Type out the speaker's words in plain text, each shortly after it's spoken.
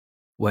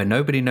Where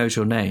Nobody Knows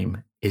Your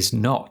Name is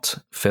not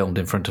filmed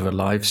in front of a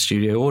live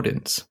studio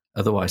audience.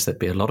 Otherwise, there'd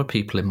be a lot of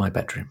people in my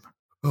bedroom.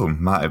 Oh,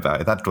 my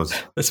bad.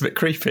 That's a bit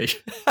creepy.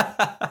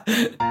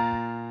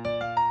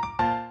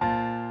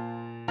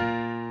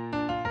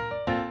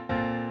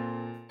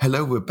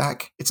 Hello, we're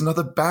back. It's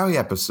another Barry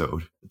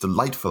episode. A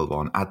delightful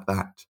one at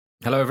that.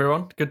 Hello,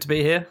 everyone. Good to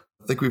be here.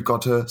 I think we've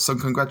got some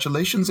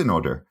congratulations in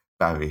order,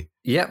 Barry.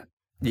 Yep.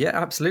 Yeah,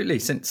 absolutely.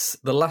 Since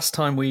the last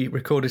time we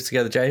recorded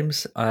together,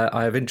 James,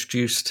 I have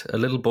introduced a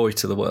little boy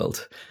to the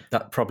world.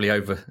 That probably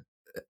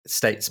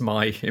overstates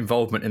my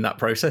involvement in that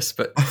process,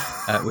 but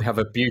we have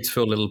a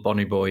beautiful little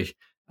Bonnie boy,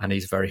 and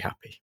he's very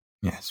happy.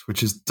 Yes,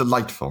 which is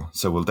delightful.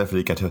 So we'll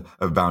definitely get a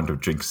round of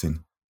drinks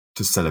in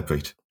to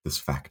celebrate this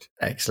fact.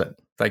 Excellent.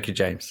 Thank you,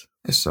 James.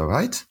 It's all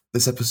right.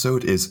 This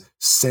episode is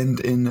Send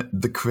in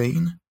the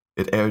Crane.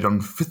 It aired on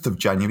 5th of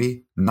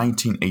January,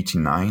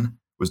 1989.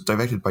 Was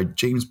directed by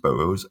James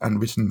Burrows and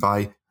written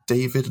by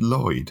David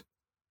Lloyd.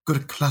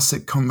 Good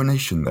classic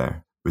combination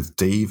there with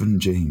Dave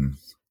and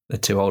James. The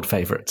two old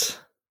favourites.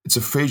 It's a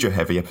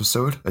Frasier-heavy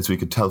episode, as we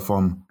could tell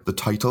from the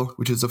title,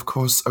 which is, of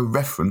course, a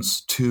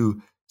reference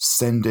to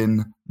Send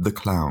in the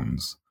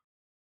Clowns.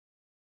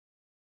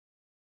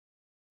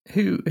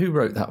 Who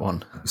wrote that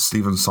one?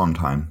 Stephen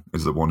Sondheim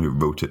is the one who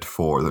wrote it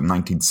for the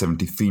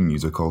 1973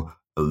 musical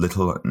A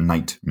Little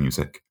Night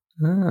Music.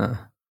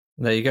 Ah.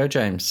 There you go,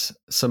 James.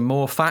 Some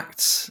more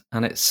facts,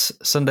 and it's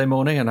Sunday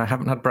morning, and I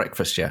haven't had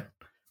breakfast yet.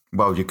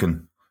 Well, you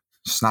can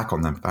snack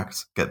on them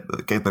facts.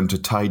 Get them to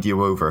tide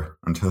you over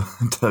until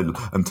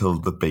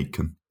the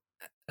bacon.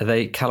 Are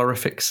they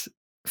calorific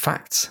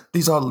facts?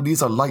 These are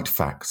light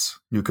facts.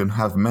 You can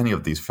have many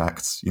of these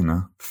facts.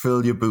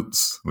 Fill your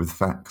boots with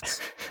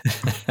facts.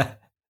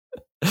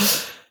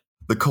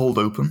 The cold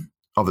open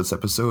of this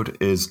episode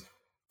is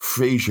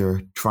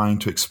Frasier trying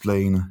to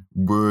explain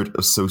word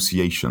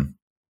association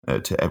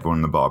to everyone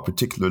in the bar,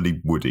 particularly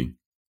Woody.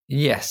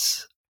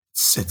 Yes.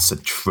 It's a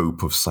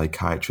trope of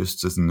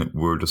psychiatrists, isn't it?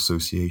 Word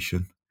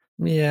association.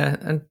 Yeah,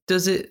 and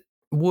does it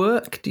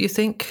work, do you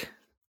think?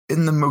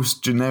 In the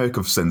most generic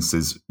of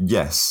senses,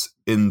 yes,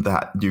 in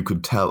that you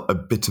could tell a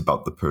bit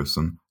about the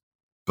person.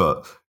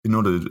 But in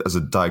order, as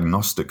a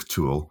diagnostic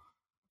tool,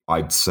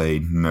 I'd say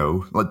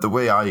no. Like the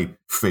way I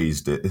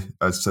phrased it,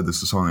 I said this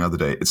to someone the other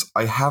day, it's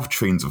I have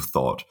trains of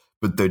thought,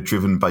 but they're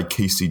driven by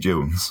Casey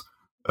Jones.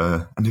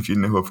 And if you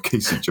know of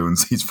Casey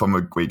Jones, he's from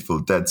a Grateful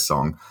Dead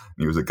song. And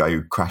he was a guy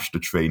who crashed a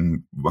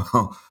train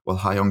while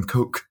high on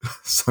coke.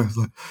 So it's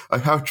like, I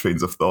have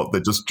trains of thought.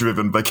 They're just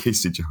driven by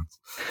Casey Jones.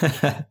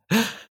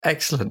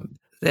 Excellent.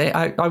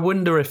 I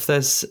wonder if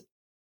there's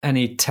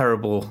any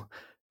terrible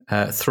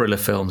thriller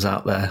films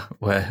out there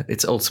where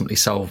it's ultimately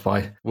solved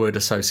by word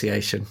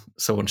association.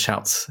 Someone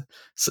shouts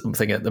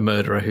something at the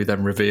murderer who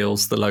then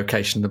reveals the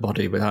location of the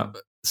body without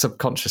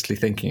subconsciously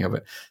thinking of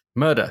it.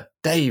 Murder.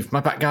 Dave,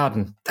 my back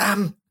garden.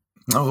 Damn.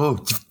 Oh,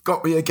 you've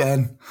got me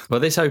again. Well,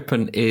 this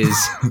open is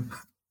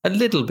a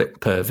little bit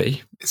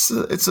pervy. It's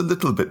a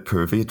little bit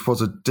pervy. It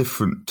was a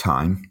different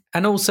time.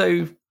 And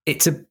also,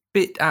 it's a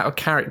bit out of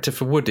character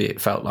for Woody, it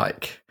felt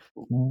like.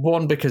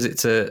 One, because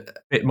it's a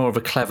bit more of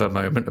a clever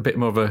moment, a bit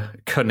more of a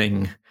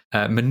cunning,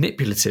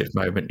 manipulative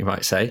moment, you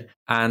might say.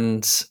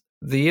 And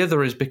the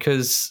other is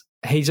because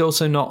he's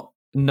also not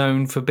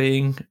known for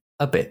being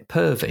a bit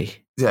pervy.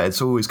 Yeah,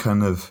 it's always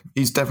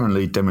he's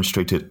definitely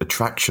demonstrated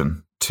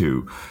attraction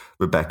to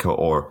Rebecca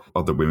or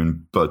other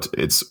women, but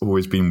it's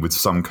always been with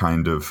some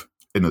kind of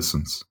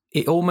innocence.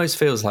 It almost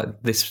feels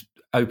like this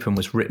open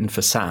was written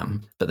for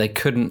Sam, but they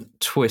couldn't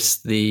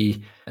twist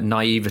the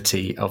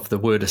naivety of the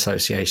word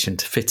association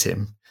to fit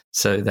him,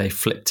 so they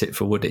flipped it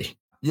for Woody.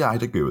 Yeah,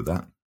 I'd agree with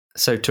that.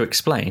 So to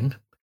explain,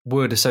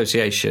 word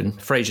association,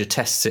 Frasier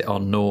tests it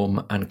on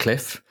Norm and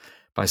Cliff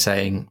by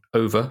saying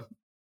over,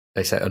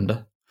 they say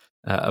under,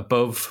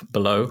 above,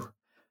 below,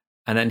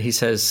 and then he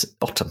says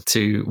bottom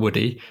to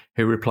Woody,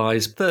 who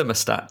replies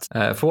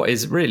thermostat, for what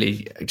is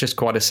really just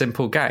quite a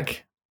simple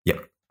gag. Yeah,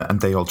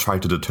 and they all try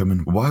to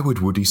determine why would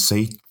Woody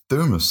say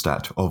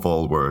thermostat of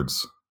all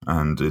words,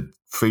 and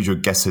Frasier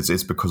guesses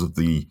it's because of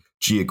the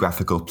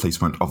geographical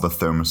placement of the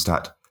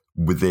thermostat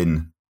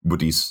within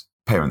Woody's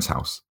parents'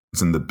 house.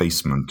 It's in the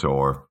basement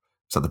or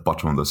it's at the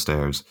bottom of the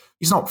stairs.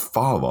 He's not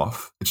far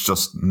off, it's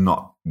just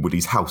not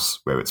Woody's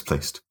house where it's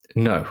placed.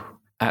 No.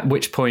 At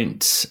which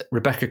point,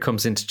 Rebecca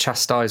comes in to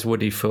chastise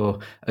Woody for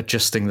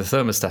adjusting the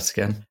thermostat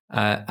again.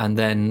 And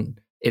then,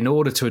 in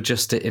order to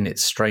adjust it in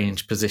its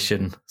strange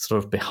position,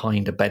 sort of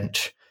behind a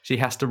bench, she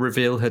has to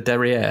reveal her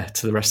derriere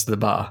to the rest of the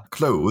bar.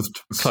 Clothed,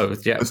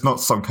 yeah. It's not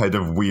some kind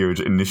of weird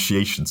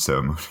initiation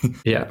ceremony.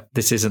 Yeah,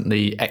 this isn't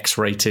the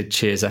X-rated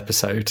Cheers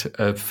episode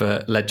of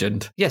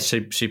Legend. Yes,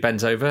 she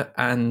bends over,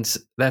 and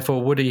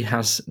therefore Woody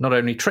has not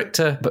only tricked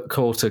her, but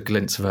caught a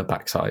glimpse of her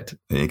backside.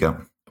 There you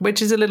go.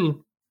 Which is a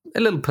little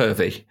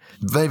pervy.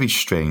 Very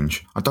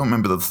strange. I don't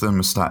remember the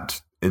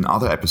thermostat in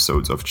other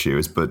episodes of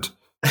Cheers, but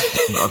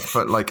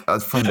I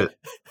find it...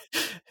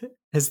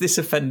 Has this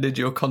offended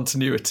your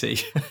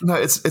continuity? No,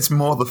 it's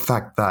more the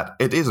fact that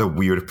it is a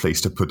weird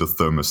place to put a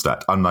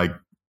thermostat, and I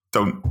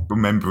don't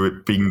remember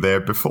it being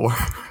there before.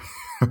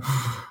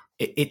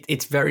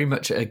 It's very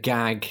much a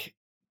gag.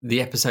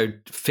 The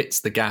episode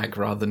fits the gag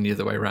rather than the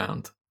other way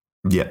around.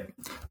 Yeah.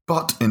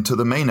 But into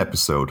the main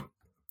episode.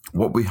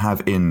 What we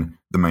have in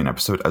the main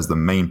episode as the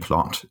main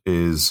plot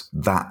is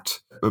that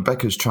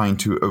Rebecca's trying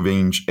to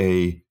arrange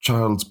a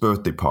child's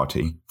birthday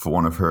party for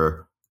one of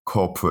her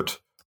corporate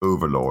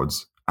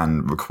overlords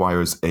and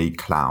requires a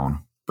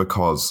clown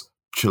because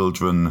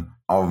children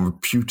are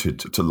reputed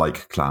to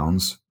like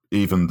clowns,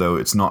 even though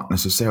it's not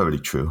necessarily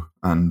true.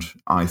 And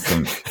I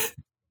think,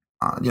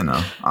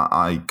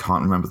 I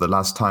can't remember the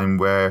last time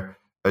where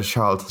a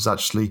child has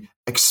actually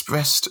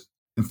expressed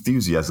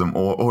enthusiasm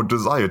or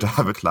desire to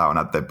have a clown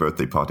at their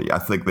birthday party. I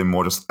think they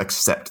more just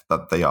accept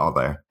that they are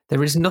there.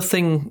 There is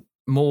nothing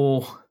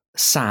more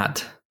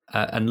sad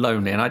and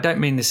lonely, and I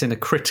don't mean this in a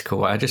critical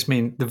way, I just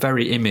mean the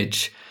very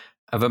image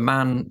of a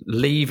man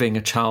leaving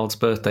a child's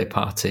birthday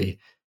party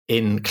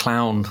in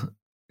clown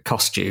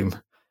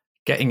costume,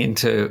 getting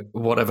into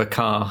whatever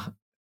car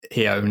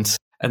he owns,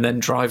 and then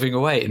driving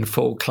away in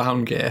full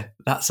clown gear.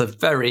 That's a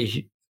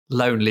very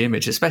lonely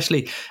image,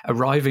 especially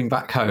arriving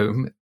back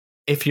home,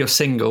 if you're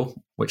single,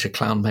 which a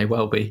clown may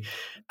well be,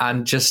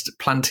 and just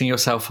planting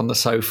yourself on the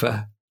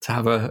sofa to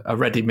have a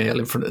ready meal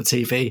in front of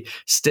the TV,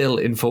 still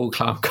in full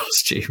clown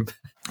costume.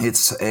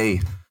 It's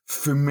a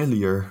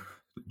familiar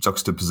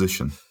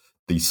juxtaposition,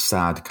 the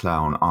sad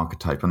clown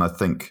archetype, and I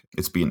think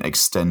it's been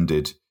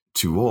extended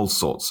to all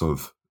sorts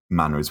of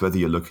manners, whether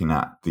you're looking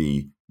at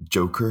the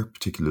Joker,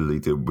 particularly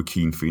the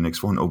Joaquin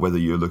Phoenix one, or whether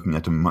you're looking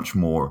at a much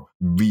more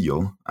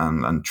real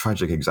and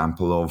tragic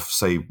example of,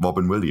 say,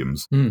 Robin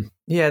Williams.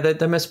 Yeah,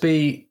 there must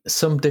be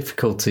some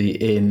difficulty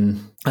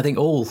in, I think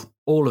all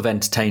of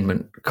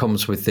entertainment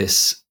comes with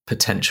this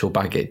potential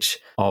baggage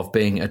of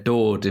being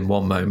adored in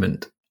one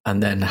moment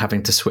and then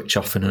having to switch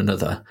off in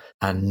another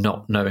and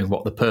not knowing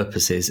what the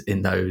purpose is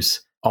in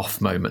those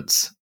off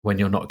moments when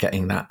you're not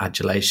getting that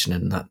adulation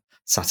and that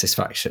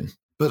satisfaction.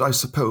 But I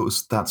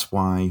suppose that's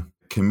why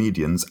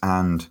comedians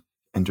and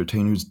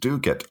entertainers do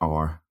get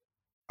our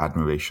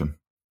admiration,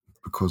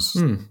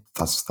 because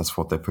that's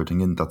what they're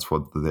putting in. That's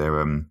what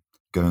they're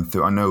going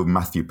through. I know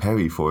Matthew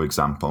Perry, for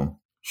example,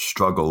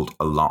 struggled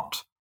a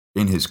lot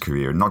in his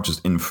career, not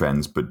just in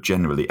Friends, but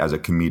generally as a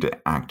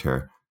comedic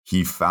actor.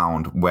 He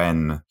found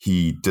when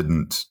he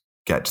didn't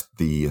get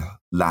the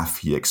laugh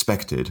he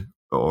expected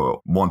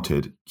or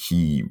wanted,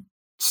 he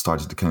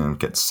started to kind of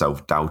get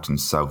self-doubt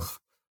and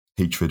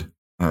self-hatred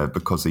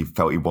because he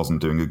felt he wasn't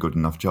doing a good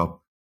enough job.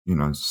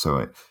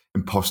 So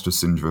imposter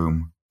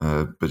syndrome,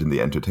 but in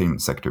the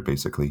entertainment sector,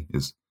 basically,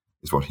 is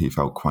what he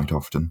felt quite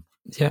often.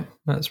 Yeah,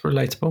 that's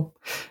relatable.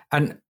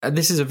 And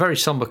this is a very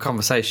somber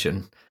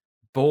conversation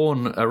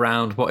born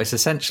around what is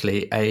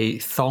essentially a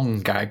thong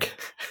gag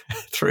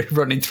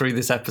running through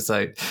this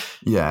episode.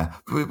 Yeah,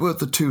 well,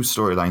 the two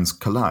storylines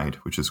collide,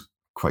 which is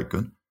quite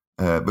good.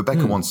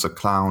 Rebecca wants a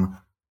clown.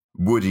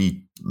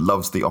 Woody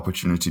loves the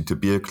opportunity to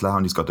be a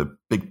clown. He's got a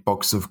big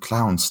box of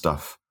clown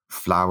stuff.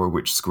 Flour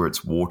which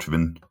squirts water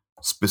in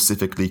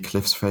specifically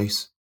Cliff's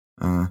face.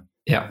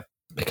 Yeah,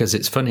 because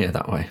it's funnier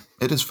that way.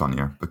 It is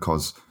funnier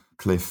because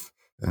Cliff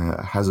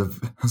has a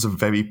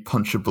very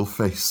punchable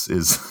face.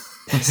 Is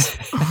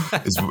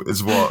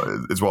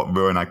what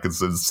Rowan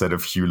Atkinson said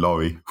of Hugh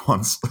Laurie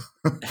once.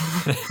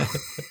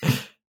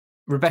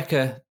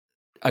 Rebecca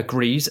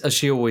agrees, as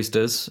she always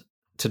does,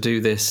 to do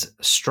this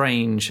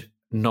strange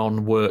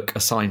non-work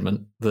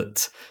assignment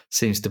that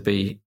seems to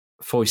be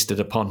foisted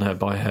upon her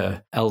by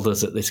her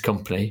elders at this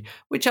company,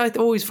 which I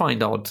always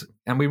find odd.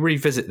 And we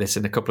revisit this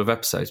in a couple of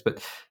episodes.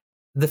 But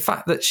the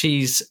fact that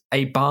she's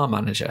a bar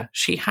manager,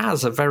 she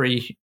has a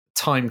very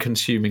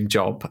time-consuming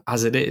job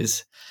as it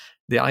is.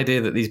 The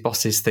idea that these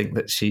bosses think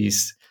that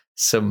she's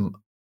some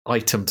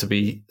item to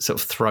be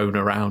sort of thrown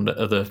around at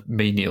other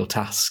menial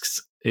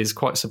tasks is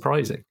quite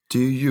surprising. Do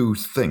you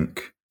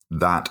think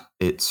that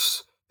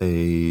it's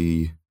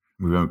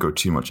we won't go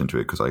too much into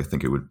it because I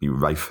think it would be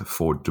rife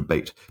for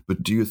debate,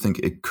 but do you think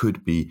it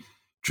could be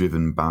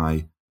driven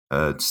by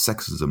a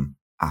sexism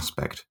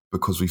aspect?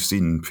 Because we've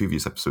seen in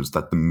previous episodes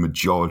that the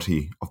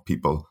majority of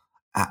people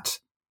at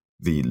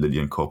the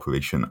Lillian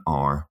Corporation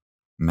are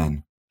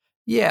men.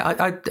 Yeah,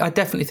 I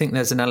definitely think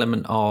there's an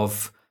element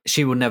of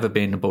she will never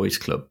be in a boys'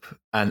 club.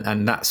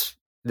 And that's,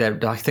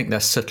 I think they're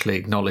subtly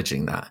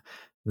acknowledging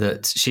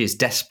that she is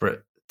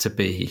desperate to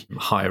be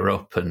higher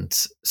up and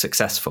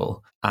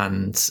successful.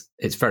 And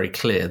it's very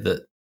clear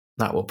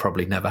that will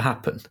probably never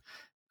happen.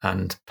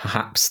 And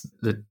perhaps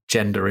the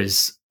gender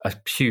is a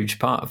huge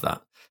part of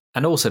that.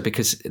 And also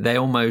because they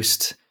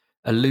almost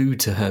allude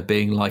to her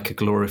being like a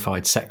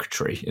glorified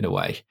secretary in a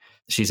way.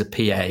 She's a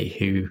PA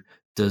who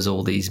does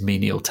all these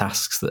menial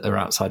tasks that are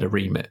outside her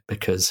remit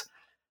because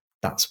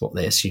that's what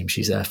they assume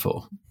she's there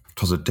for.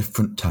 It was a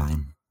different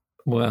time.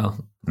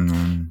 Well,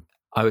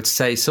 I would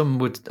say some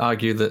would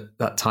argue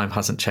that time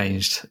hasn't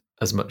changed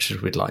as much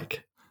as we'd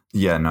like.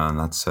 Yeah, no,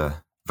 that's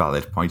a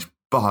valid point.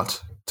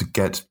 But to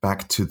get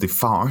back to the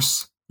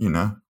farce,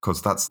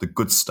 because that's the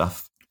good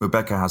stuff,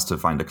 Rebecca has to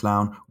find a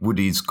clown.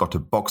 Woody's got a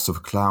box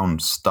of clown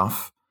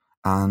stuff.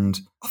 And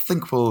I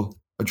think we'll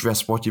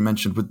address what you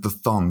mentioned with the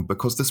thong,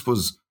 because this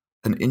was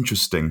an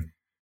interesting,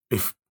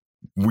 if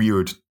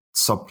weird,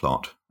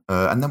 subplot.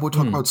 And then we'll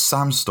talk about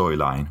Sam's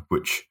storyline,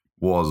 which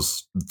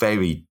was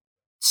very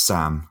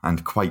Sam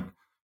and quite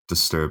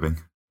disturbing.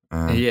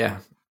 Yeah.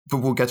 But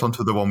we'll get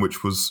onto the one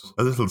which was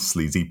a little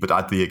sleazy, but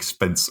at the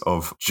expense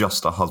of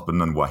just a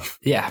husband and wife.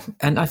 Yeah.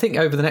 And I think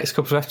over the next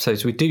couple of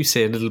episodes, we do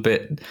see a little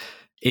bit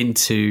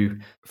into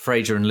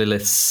Frasier and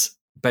Lilith's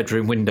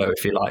bedroom window,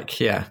 if you like.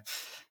 Yeah.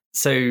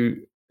 So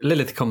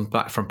Lilith comes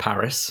back from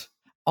Paris.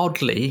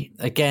 Oddly,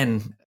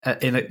 again,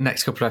 in the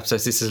next couple of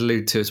episodes, this is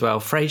alluded to as well,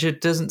 Frasier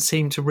doesn't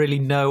seem to really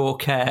know or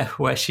care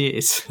where she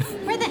is.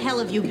 Where the hell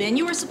have you been?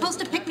 You were supposed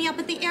to pick me up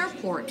at the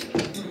airport.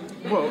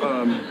 Well,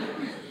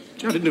 I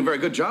didn't do a very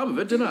good job of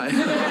it, did I?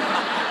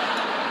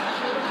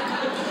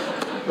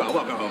 Well,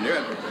 welcome home,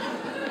 dear.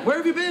 Where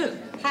have you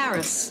been?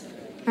 Paris.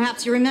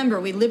 Perhaps you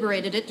remember we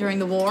liberated it during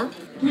the war.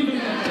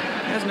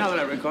 Yes, now that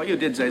I recall, you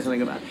did say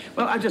something about it.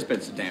 Well, I've just been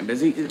so damn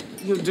busy.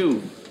 You do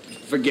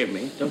forgive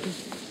me, don't you?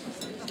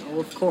 Oh,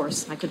 of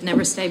course. I could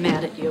never stay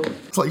mad at you.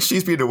 It's like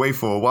she's been away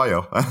for a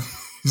while.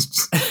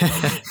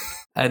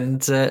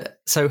 And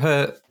so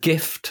her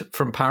gift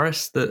from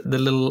Paris, the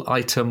little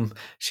item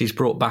she's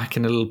brought back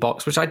in a little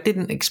box, which I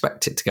didn't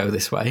expect it to go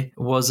this way,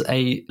 was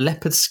a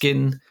leopard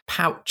skin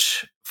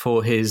pouch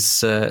for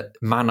his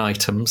man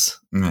items,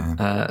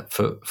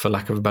 for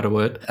lack of a better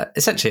word.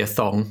 Essentially a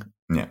thong,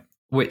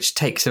 which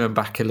takes him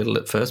aback a little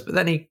at first, but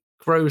then he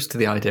grows to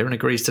the idea and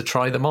agrees to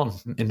try them on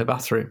in the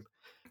bathroom.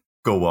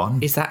 Go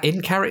on. Is that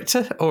in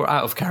character or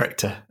out of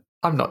character?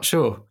 I'm not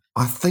sure.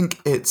 I think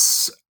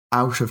it's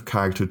out of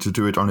character to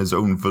do it on his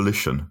own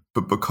volition,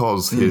 but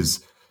because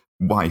his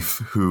wife,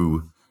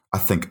 who I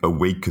think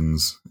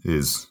awakens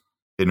his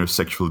inner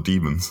sexual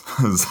demons,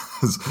 has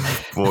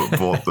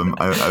bought them,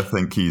 I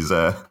think he's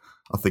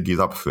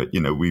up for it.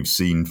 You know, we've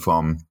seen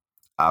from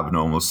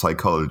Abnormal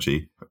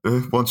Psychology,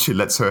 once she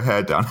lets her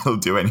hair down, he'll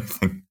do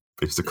anything,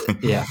 basically.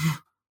 Yeah.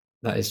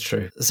 That is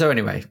true. So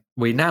anyway,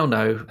 we now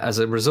know as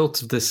a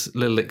result of this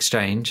little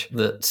exchange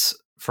that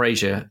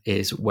Frasier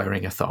is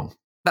wearing a thong.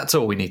 That's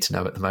all we need to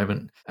know at the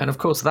moment. And of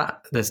course,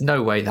 that there's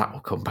no way that will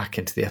come back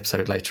into the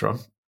episode later on.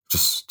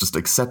 Just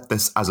accept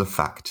this as a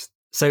fact.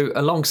 So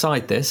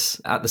alongside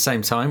this, at the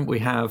same time, we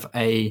have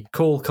a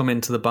call come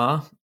into the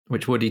bar,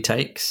 which Woody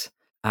takes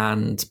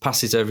and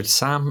passes over to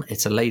Sam.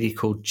 It's a lady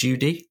called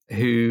Judy,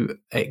 who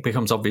it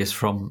becomes obvious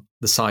from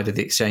the side of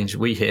the exchange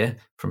we hear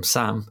from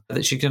Sam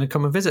that she's going to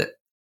come and visit.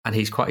 And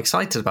he's quite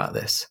excited about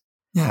this.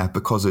 Yeah,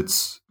 because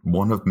it's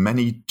one of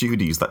many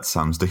Judys that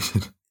Sam's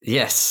dated.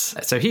 Yes.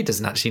 So he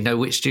doesn't actually know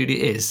which Judy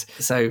it is.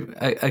 So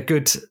a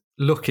good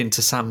look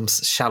into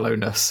Sam's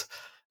shallowness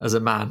as a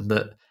man,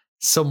 that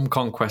some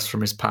conquest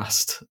from his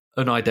past,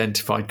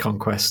 unidentified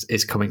conquest,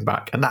 is coming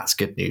back. And that's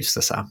good news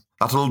for Sam.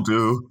 That'll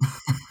do.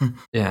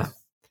 Yeah.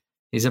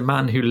 He's a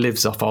man who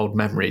lives off old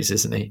memories,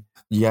 isn't he?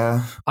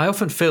 Yeah. I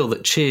often feel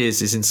that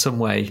Cheers is in some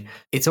way,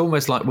 it's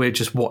almost like we're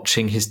just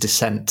watching his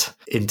descent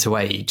into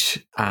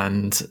age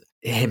and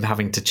him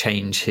having to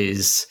change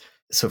his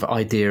sort of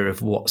idea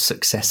of what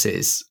success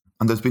is.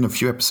 And there's been a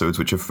few episodes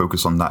which have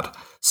focused on that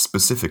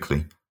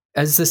specifically.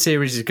 As the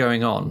series is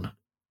going on,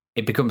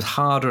 it becomes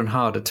harder and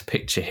harder to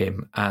picture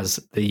him as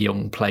the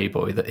young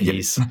playboy that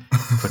he's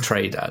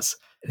portrayed as.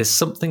 There's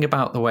something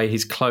about the way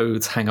his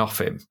clothes hang off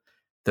him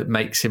that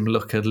makes him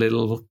look a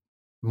little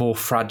more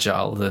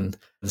fragile than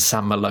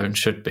Sam Malone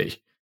should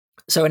be.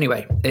 So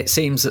anyway, it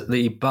seems that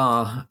the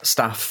bar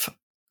staff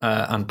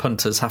and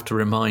punters have to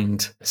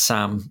remind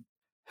Sam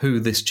who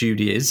this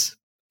Judy is.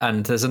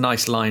 And there's a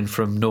nice line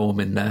from Norm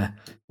in there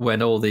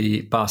when all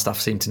the bar staff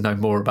seem to know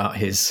more about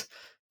his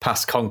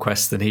past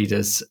conquests than he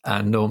does.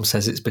 And Norm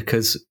says it's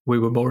because we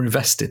were more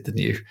invested than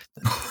you.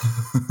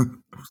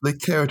 They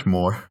cared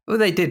more. Well,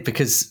 they did,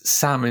 because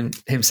Sam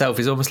himself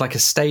is almost like a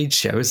stage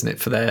show, isn't it,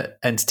 for their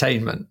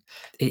entertainment?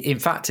 In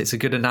fact, it's a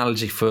good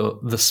analogy for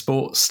the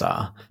sports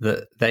star,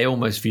 that they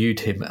almost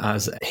viewed him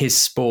as his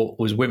sport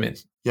was women.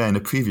 Yeah, in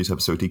a previous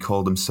episode, he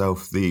called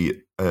himself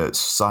the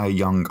Cy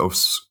Young of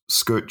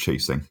skirt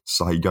chasing.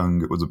 Cy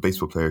Young was a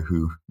baseball player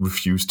who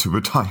refused to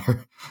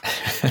retire.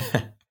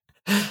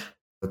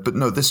 But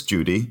no, this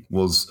Judy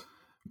was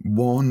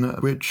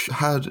one which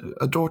had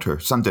a daughter.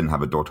 Sam didn't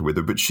have a daughter with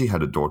her, but she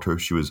had a daughter.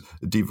 She was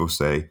a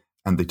divorcee,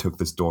 and they took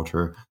this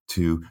daughter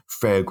to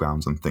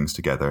fairgrounds and things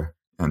together.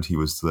 And he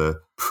was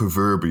the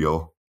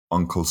proverbial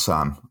Uncle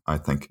Sam, I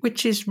think.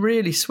 Which is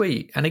really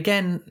sweet. And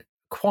again,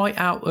 quite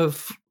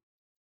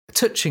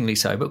touchingly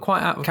so, but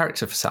quite out of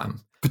character for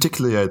Sam.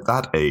 Particularly at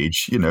that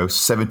age,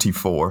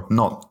 74,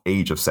 not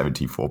age of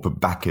 74, but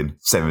back in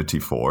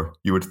 74,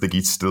 you would think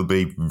he'd still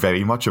be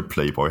very much a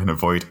playboy and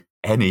avoid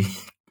any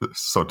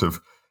sort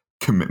of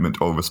commitment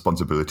or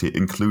responsibility,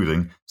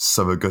 including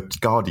surrogate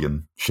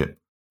guardianship.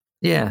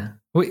 Yeah,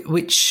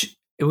 which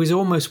it was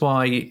almost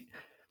why,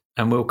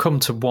 and we'll come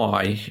to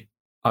why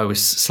I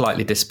was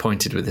slightly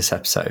disappointed with this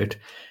episode,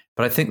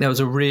 but I think there was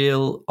a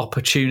real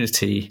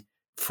opportunity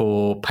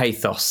for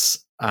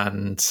pathos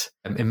and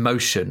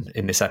emotion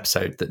in this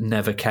episode that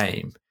never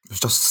came. It's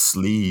just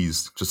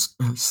sleaze, just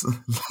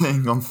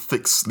laying on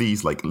thick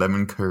sleaze like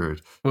lemon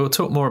curd. We'll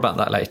talk more about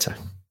that later.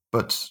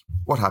 But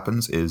what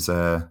happens is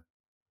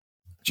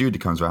Judy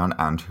comes around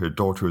and her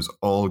daughter is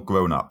all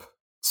grown up.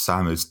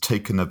 Sam is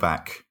taken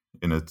aback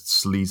in a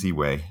sleazy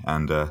way,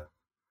 and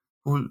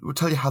we'll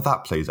tell you how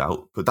that plays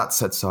out. But that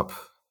sets up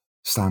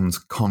Sam's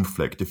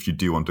conflict, if you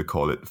do want to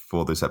call it,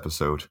 for this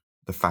episode.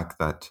 The fact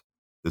that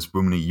this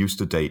woman he used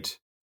to date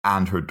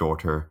and her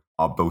daughter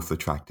are both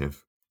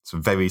attractive. It's a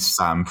very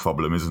Sam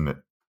problem, isn't it?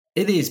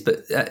 It is,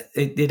 but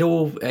it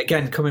all,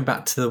 again, coming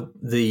back to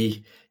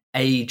the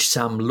age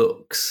Sam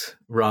looks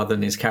rather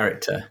than his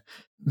character,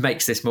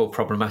 makes this more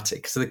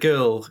problematic. So the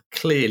girl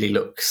clearly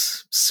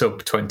looks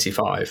sub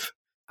 25,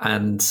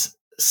 and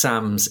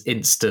Sam's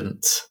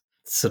instant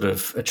sort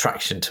of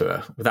attraction to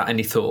her without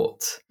any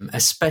thought,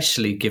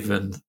 especially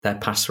given their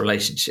past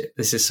relationship.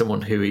 This is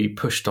someone who he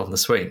pushed on the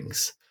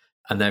swings,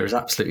 and there is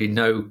absolutely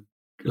no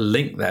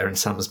link there in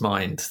Sam's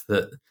mind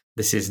that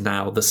this is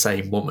now the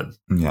same woman.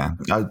 Yeah,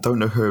 I don't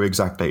know her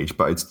exact age,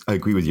 but I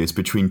agree with you. It's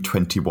between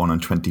 21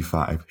 and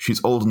 25.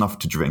 She's old enough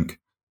to drink.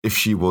 If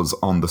she was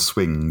on the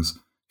swings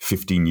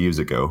 15 years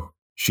ago,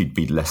 she'd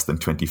be less than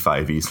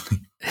 25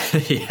 easily.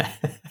 Yeah,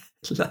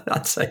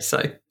 I'd say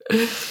so.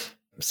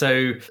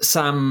 So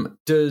Sam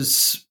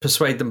does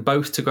persuade them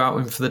both to go out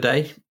with him for the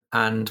day.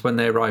 And when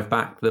they arrive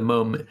back, the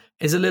mum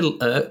is a little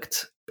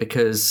irked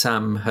because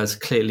Sam has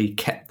clearly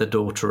kept the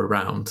daughter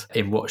around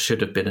in what should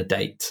have been a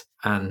date.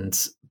 And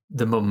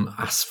the mum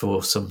asks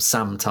for some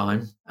Sam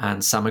time,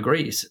 and Sam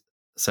agrees.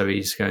 So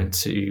he's going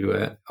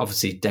to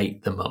obviously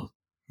date the mum.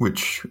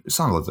 Which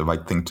sounds like the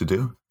right thing to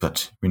do,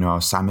 but we know how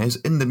Sam is.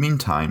 In the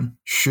meantime,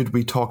 should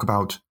we talk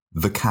about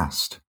the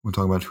cast? We'll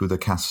talk about who the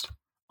cast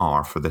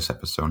are for this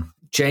episode.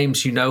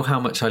 James, you know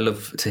how much I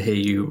love to hear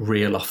you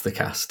reel off the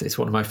cast. It's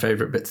one of my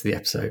favourite bits of the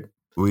episode.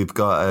 We've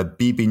got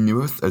Bebe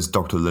Neuwirth as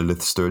Dr.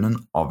 Lilith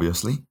Sternin,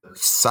 obviously.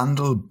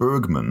 Sandal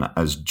Bergman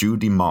as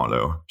Judy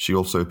Marlowe. She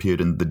also appeared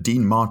in The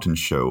Dean Martin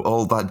Show,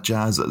 All That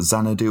Jazz,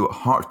 Xanadu,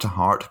 Heart to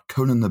Heart,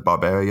 Conan the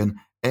Barbarian,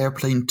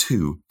 Airplane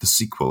 2, the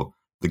sequel,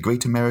 The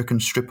Great American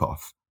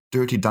Strip-Off,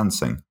 Dirty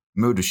Dancing,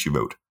 Murder, She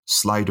Wrote,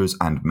 Sliders,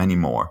 and many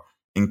more,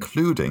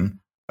 including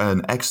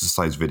an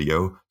exercise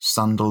video,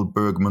 Sandal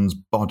Bergman's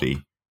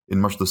Body, in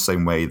much the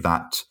same way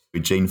that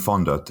Jane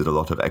Fonda did a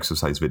lot of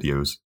exercise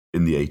videos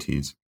in the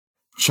 80s.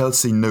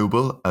 Chelsea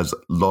Noble as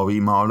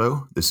Laurie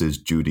Marlowe. This is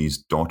Judy's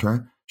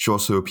daughter. She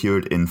also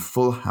appeared in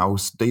Full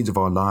House, Days of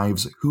Our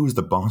Lives, Who's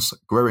the Boss,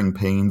 Growing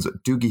Pains,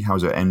 Doogie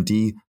Howser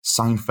MD,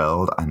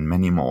 Seinfeld, and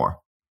many more.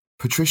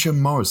 Patricia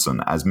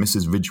Morrison as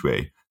Mrs.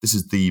 Ridgway. This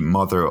is the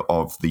mother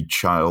of the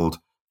child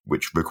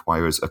which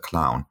requires a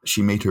clown.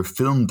 She made her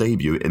film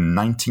debut in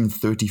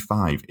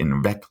 1935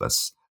 in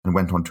Reckless and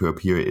went on to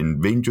appear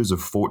in Rangers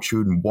of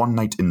Fortune, One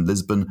Night in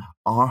Lisbon,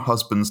 Our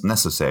Husbands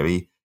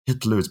Necessary,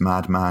 Hitler's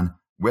Madman,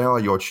 Where Are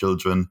Your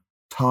Children,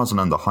 Tarzan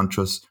and the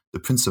Huntress, The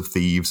Prince of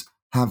Thieves,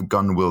 Have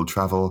Gun Will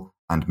Travel,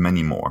 and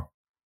many more.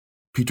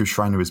 Peter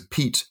Schreiner is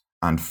Pete,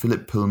 and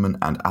Philip Pullman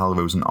and Al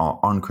Rosen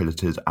are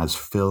uncredited as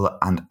Phil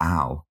and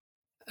Al.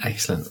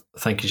 Excellent.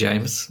 Thank you,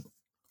 James.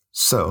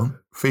 So,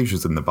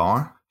 Frasier's in the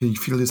bar. He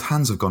feels his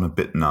hands have gone a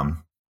bit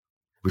numb,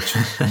 which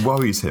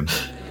worries him.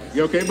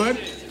 You okay, bud?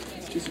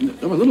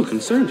 Jeez, I'm a little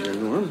concerned here,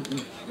 Nora.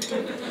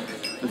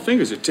 My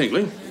fingers are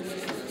tingling.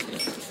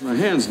 My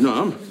hand's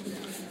numb.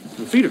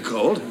 My feet are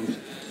cold.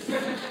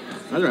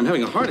 Either I'm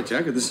having a heart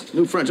attack or this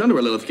new French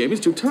underwear Lilith gave me is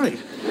too tight.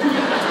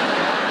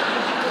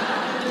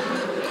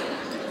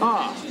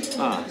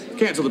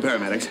 Cancel the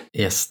paramedics.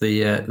 Yes,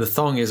 the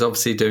thong is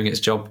obviously doing its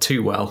job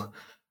too well.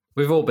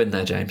 We've all been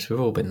there, James.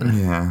 We've all been there.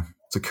 Yeah,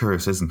 it's a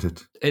curse, isn't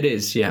it? It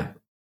is, yeah.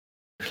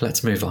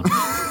 Let's move on.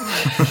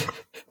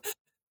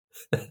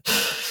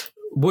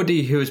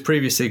 Woody, who has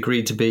previously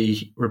agreed to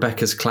be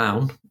Rebecca's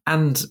clown,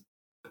 and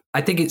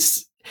I think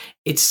it's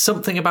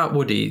something about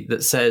Woody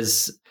that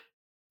says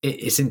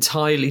it's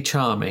entirely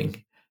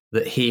charming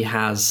that he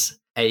has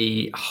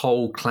a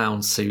whole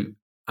clown suit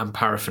and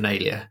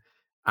paraphernalia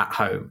at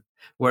home.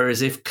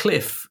 Whereas if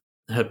Cliff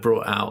had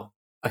brought out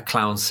a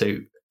clown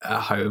suit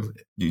at home...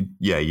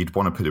 You'd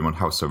want to put him on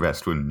house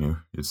arrest, wouldn't you?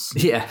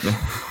 Yeah.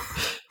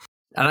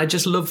 And I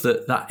just love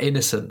that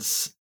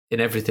innocence in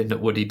everything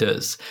that Woody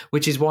does,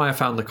 which is why I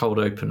found the cold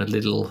open a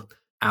little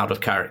out of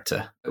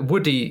character.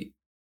 Woody,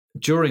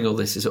 during all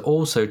this, is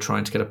also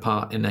trying to get a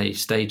part in a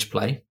stage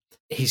play.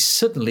 He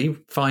suddenly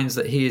finds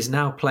that he is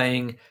now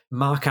playing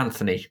Mark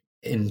Antony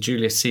in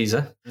Julius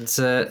Caesar, and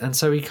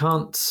so he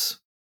can't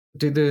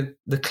do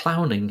the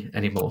clowning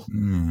anymore.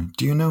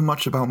 Do you know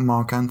much about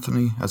Mark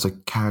Antony as a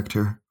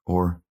character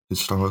or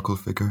historical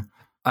figure?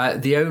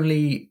 The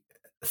only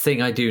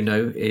thing I do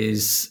know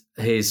is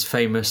his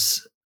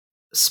famous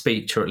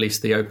speech, or at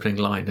least the opening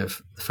line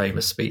of the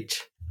famous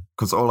speech.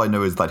 Because all I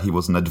know is that he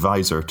was an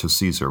advisor to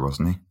Caesar,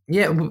 wasn't he?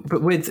 Yeah,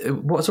 but with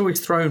what's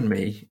always thrown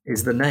me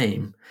is the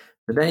name.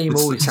 The name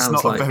always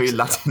sounds like... It's not a very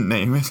Latin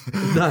name, is it?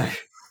 No.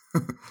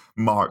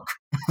 Mark.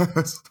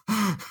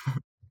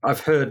 I've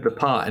heard the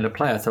part in a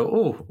play. I thought,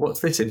 oh, what's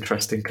this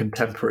interesting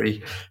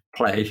contemporary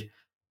play?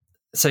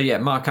 So yeah,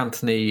 Mark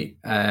Antony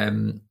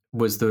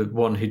was the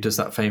one who does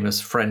that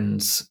famous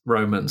 "Friends,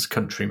 Romans,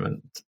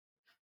 Countrymen,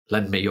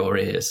 lend me your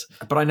ears."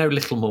 But I know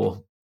little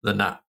more than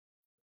that.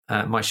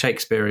 My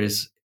Shakespeare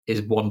is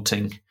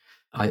wanting.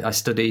 I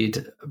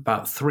studied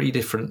about 3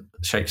 different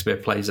Shakespeare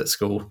plays at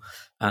school,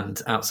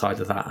 and outside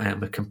of that, I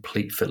am a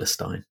complete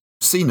Philistine.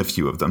 Seen a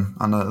few of them,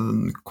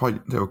 and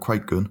they were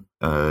quite good.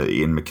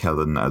 Ian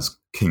McKellen as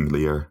King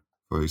Lear,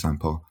 for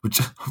example, which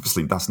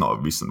obviously that's not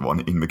a recent one.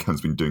 Ian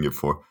McKellen's been doing it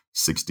for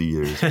 60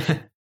 years.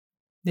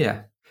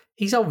 Yeah,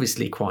 he's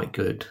obviously quite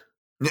good.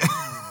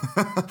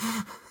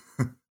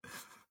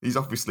 He's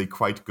obviously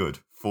quite good.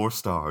 4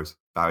 stars,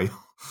 Barry.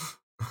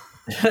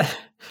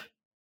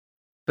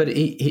 But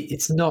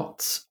it's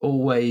not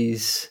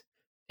always.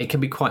 It can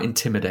be quite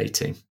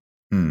intimidating.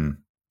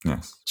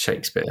 Yes,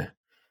 Shakespeare,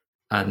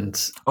 and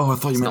I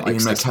thought you meant Ian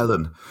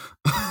McKellen.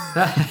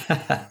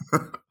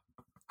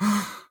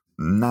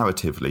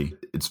 Narratively,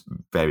 it's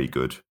very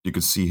good. You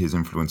can see his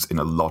influence in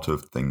a lot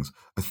of things.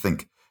 I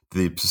think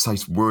the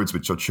precise words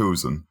which are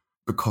chosen,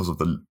 because of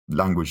the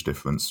language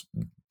difference,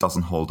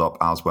 doesn't hold up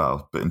as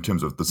well. But in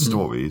terms of the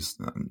stories,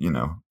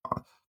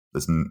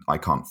 I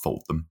can't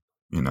fault them.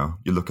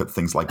 You look at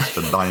things like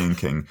The Lion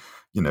King,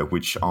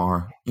 which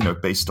are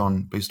based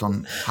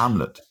on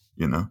Hamlet.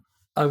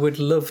 I would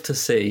love to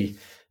see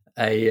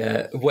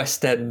a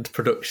West End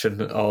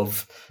production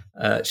of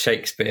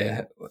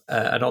Shakespeare,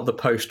 and on the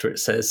poster it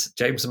says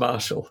James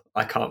Marshall.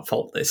 I can't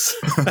fault this.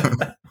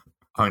 I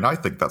mean, I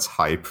think that's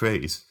high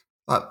praise.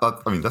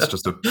 That's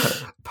just a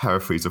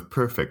paraphrase of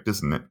perfect,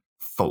 isn't it?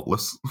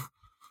 Faultless.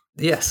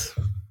 Yes.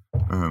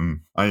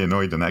 I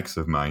annoyed an ex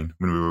of mine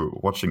when we were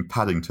watching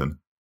Paddington,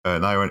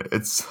 and I went,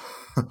 it's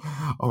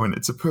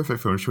a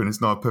perfect film. She went,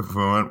 it's not a perfect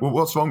film. I went, well,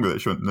 what's wrong with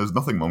it? She went, there's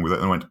nothing wrong with it.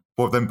 And I went,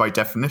 well, then by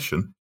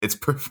definition, it's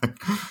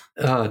perfect.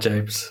 Oh,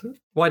 James,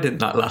 why didn't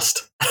that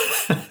last?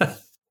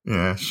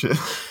 Yeah,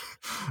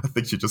 I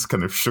think she just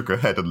kind of shook her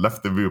head and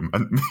left the room,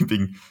 and me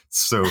being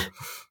so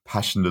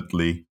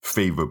passionately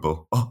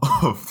favourable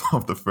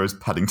of the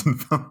first Paddington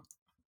film.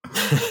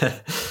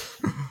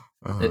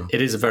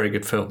 It is a very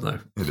good film, though.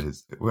 It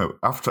is. Well,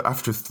 after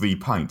 3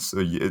 pints,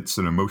 it's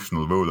an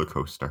emotional roller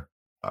coaster,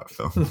 that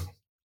film.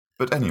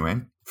 But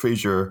anyway,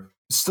 Frasier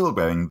is still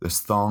wearing this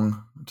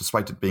thong,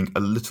 despite it being a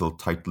little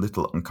tight,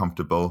 little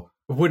uncomfortable.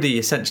 Woody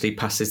essentially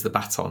passes the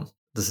baton,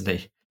 doesn't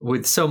he?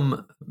 With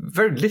some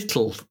very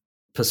little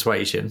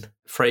persuasion,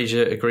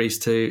 Frasier agrees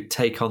to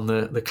take on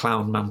the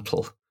clown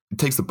mantle. He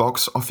takes the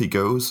box, off he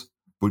goes.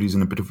 Woody's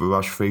in a bit of a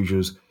rush,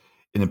 Frasier's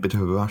in a bit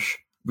of a rush.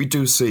 We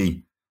do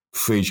see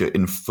Frasier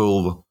in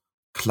full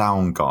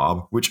clown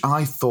garb, which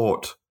I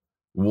thought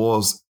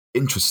was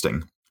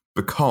interesting,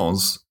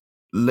 because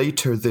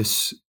later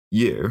this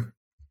year,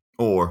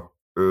 or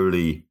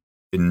early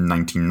in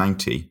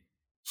 1990,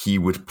 he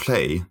would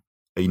play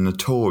a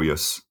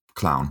notorious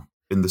clown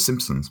in The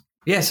Simpsons.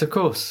 Yes, of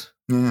course.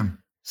 Yeah.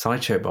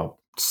 Sideshow Bob.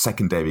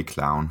 Secondary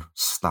clown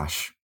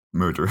 /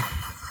 murderer.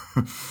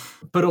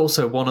 But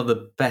also one of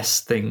the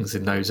best things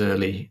in those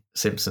early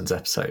Simpsons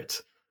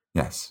episodes.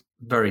 Yes.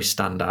 Very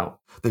standout.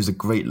 There's a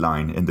great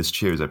line in this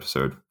Cheers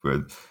episode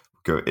where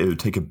it would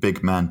take a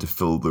big man to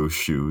fill those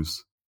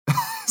shoes.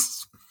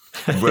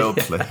 Well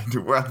played.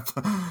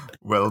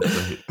 Well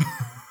played.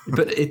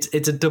 But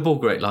it's a double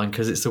great line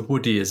because it's a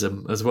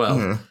Woodyism as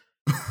well,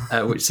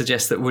 which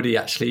suggests that Woody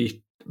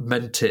actually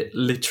meant it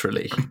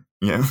literally.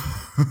 Yeah.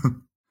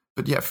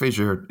 But yeah,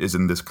 Frasier is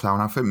in this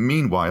clown outfit.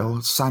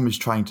 Meanwhile, Sam is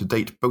trying to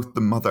date both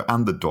the mother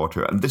and the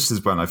daughter, and this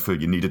is when I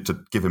feel you needed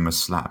to give him a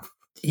slap.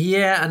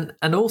 Yeah,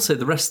 and also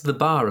the rest of the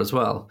bar as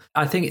well.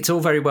 I think it's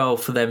all very well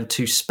for them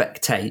to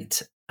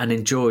spectate and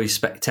enjoy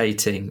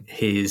spectating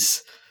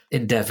his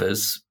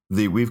endeavours.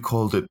 We've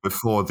called it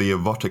before the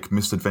erotic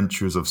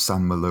misadventures of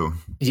Sam Malone.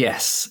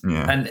 Yes.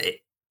 Yeah.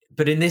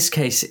 But in this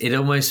case, it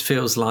almost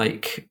feels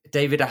like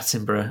David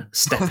Attenborough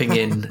stepping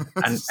in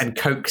and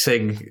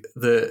coaxing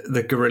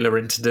the gorilla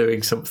into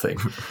doing something.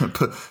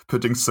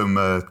 Putting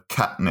some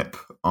catnip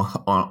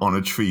on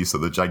a tree so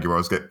the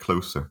jaguars get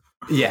closer.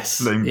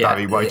 Yes. Letting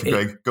Barry White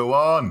going, go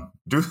on.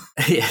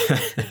 Yeah.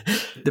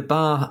 The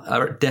bar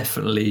are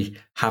definitely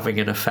having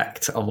an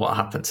effect on what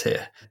happens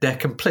here. They're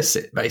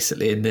complicit,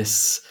 basically, in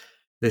this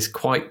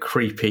quite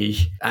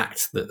creepy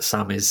act that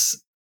Sam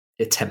is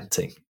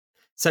attempting.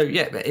 So,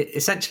 yeah,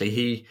 essentially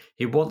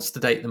he wants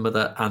to date the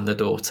mother and the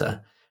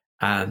daughter,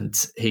 and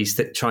he's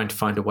trying to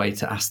find a way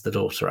to ask the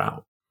daughter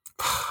out.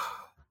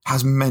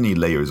 Has many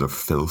layers of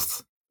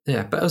filth.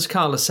 Yeah, but as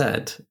Carla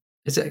said,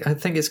 I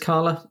think it's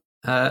Carla,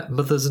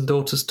 mothers and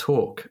daughters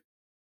talk.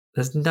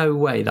 There's no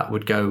way that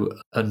would go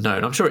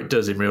unknown. I'm sure it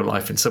does in real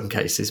life in some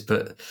cases,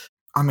 but...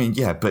 I mean,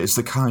 yeah, but it's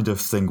the kind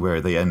of thing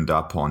where they end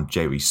up on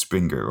Jerry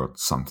Springer or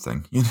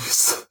something.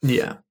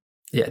 Yeah.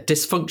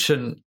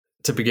 Dysfunction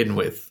to begin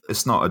with.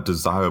 It's not a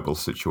desirable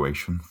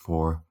situation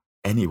for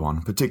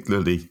anyone,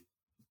 particularly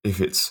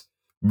if it's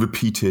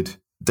repeated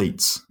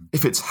dates.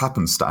 If it's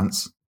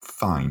happenstance,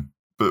 fine.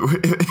 But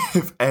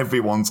if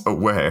everyone's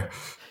aware.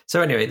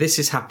 So anyway, this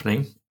is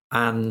happening.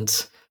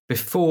 And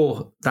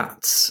before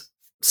that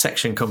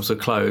section comes to a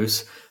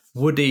close,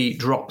 Woody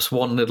drops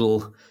one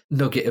little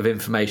nugget of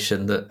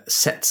information that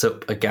sets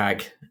up a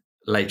gag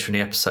later in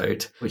the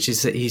episode, which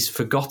is that he's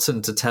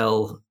forgotten to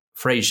tell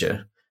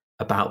Frasier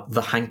about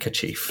the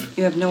handkerchief.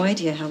 You have no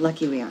idea how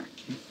lucky we are.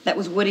 That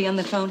was Woody on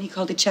the phone. He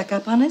called to check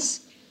up on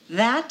us.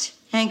 That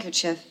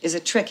handkerchief is a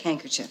trick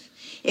handkerchief.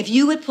 If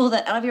you would pull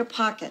that out of your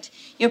pocket,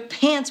 your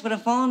pants would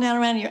have fallen down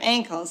around your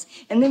ankles,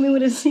 and then we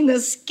would have seen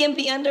those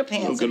skimpy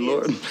underpants. Oh, good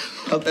Lord.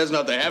 Well, that's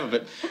not the half of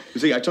it.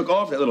 You see, I took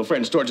off that little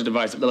French torture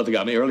device that Lilith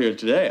got me earlier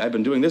today. I've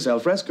been doing this al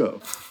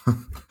fresco.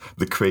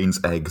 The crane's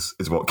eggs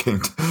is what came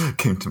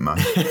to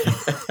mind.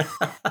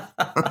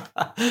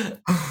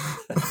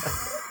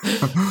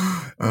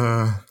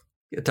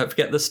 Don't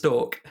forget the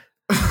stork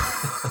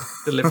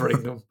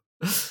delivering them.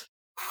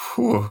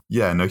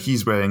 Yeah, no,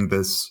 he's wearing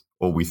this,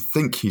 or we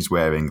think he's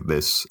wearing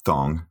this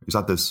thong. He's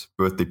at this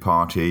birthday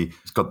party.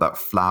 He's got that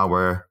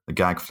flower, the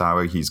gag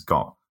flower. He's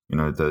got,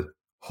 the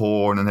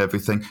horn and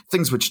everything.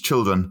 Things which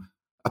children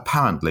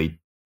apparently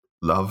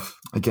love.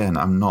 Again,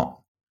 I'm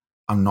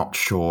not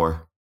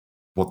sure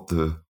what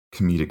the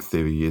comedic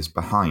theory is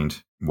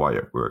behind why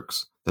it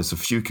works. There's a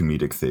few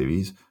comedic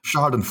theories.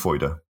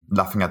 Schadenfreude,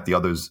 laughing at the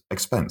other's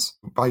expense.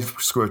 By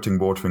squirting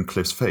water in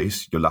Cliff's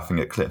face, you're laughing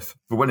at Cliff.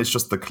 But when it's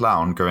just the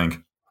clown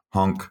going,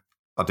 honk,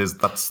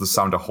 that's the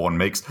sound a horn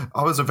makes.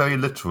 I was a very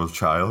literal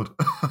child.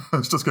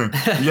 It's just going,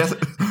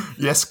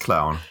 yes,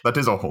 clown, that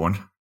is a horn.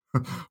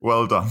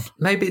 Well done.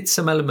 Maybe it's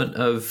some element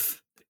of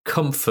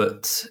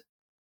comfort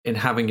in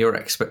having your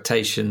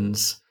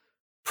expectations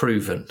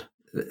proven.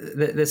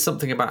 There's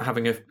something about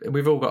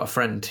we've all got a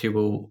friend who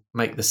will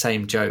make the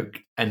same joke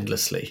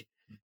endlessly.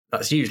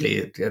 That's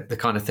usually the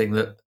kind of thing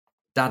that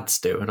dads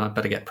do, and I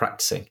better get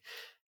practicing.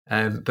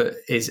 But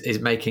is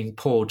making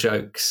poor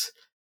jokes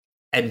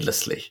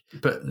endlessly.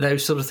 But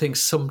those sort of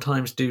things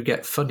sometimes do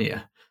get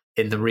funnier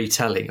in the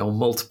retelling or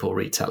multiple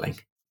retelling,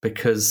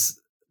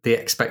 because the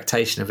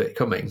expectation of it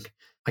coming,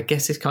 I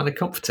guess, is kind of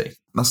comforting.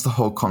 That's the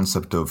whole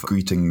concept of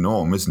greeting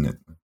Norm, isn't it?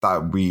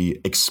 That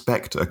we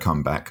expect a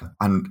comeback.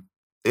 And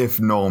if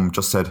Norm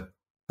just said,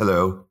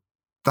 hello,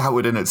 that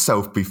would in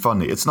itself be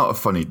funny. It's not a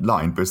funny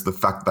line, but it's the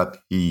fact that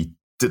he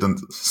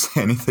didn't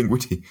say anything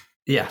witty.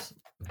 Yeah.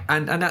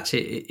 And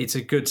actually, it's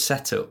a good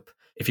setup.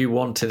 If you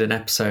wanted an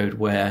episode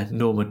where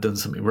Norm had done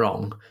something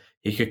wrong,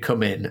 he could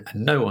come in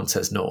and no one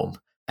says Norm,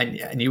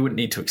 and you wouldn't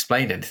need to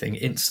explain anything.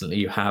 Instantly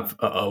you have,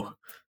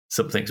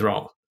 something's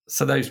wrong.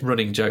 So those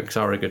running jokes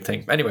are a good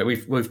thing. Anyway,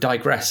 we've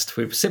digressed.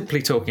 We're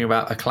simply talking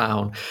about a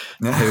clown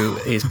who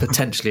is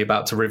potentially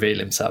about to reveal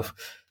himself.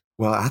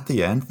 Well, at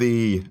the end,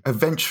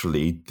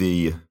 eventually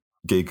the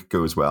gig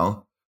goes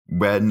well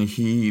when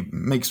he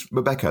makes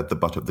Rebecca the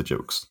butt of the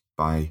jokes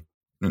by,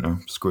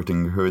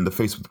 squirting her in the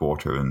face with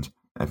water and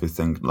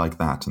everything like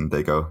that. And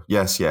they go,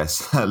 yes,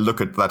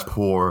 look at that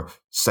poor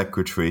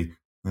secretary.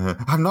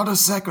 I'm not a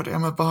secretary,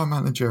 I'm a bar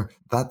manager.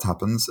 That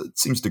happens. It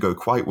seems to go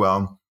quite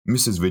well.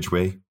 Mrs.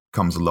 Ridgway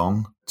comes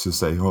along to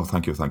say, oh,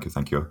 thank you.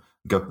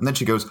 And then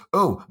she goes,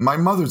 oh, my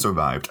mother's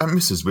arrived. And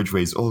Mrs.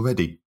 Ridgway's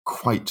already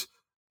quite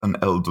an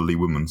elderly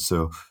woman,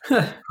 so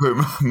her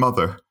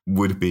mother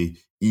would be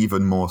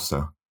even more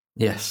so.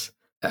 Yes.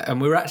 And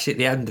we're actually at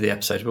the end of the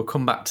episode. We'll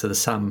come back to the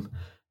Sam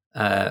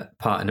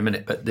part in a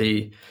minute, but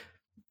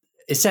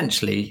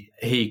essentially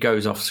he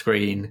goes off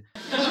screen.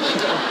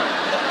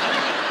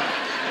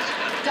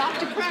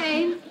 Dr.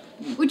 Crane,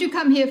 would you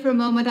come here for a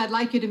moment? I'd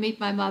like you to meet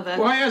my mother.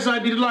 Why, yes,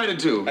 I'd be delighted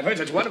to. I've heard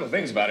such wonderful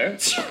things about her.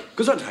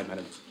 Gesundheit,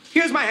 madam.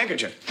 Here's my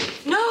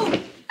handkerchief. No!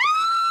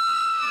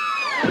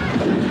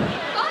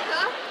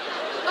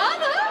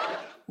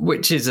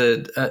 Which is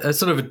a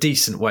sort of a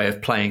decent way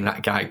of playing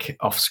that gag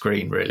off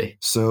screen, really.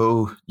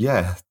 So,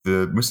 yeah,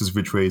 the Mrs.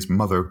 Ridgway's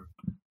mother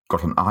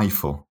got an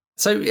eyeful.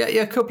 So, yeah,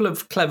 a couple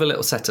of clever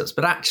little setups.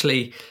 But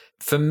actually,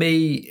 for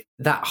me,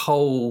 that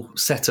whole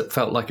setup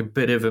felt like a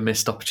bit of a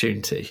missed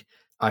opportunity.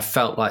 I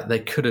felt like they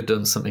could have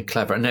done something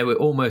clever. And they were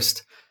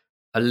almost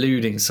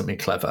alluding something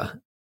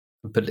clever,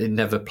 but it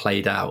never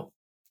played out.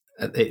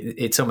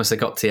 It's almost they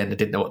got to the end and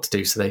didn't know what to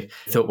do. So they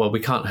thought, well,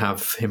 we can't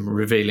have him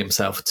reveal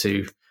himself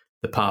to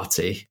the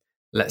party.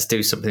 Let's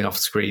do something off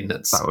screen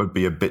that would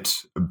be a bit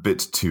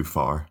too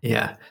far.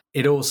 Yeah.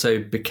 It also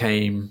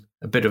became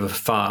a bit of a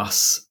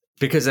farce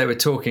because they were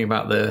talking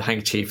about the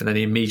handkerchief and then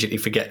he immediately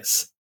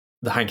forgets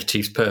the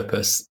handkerchief's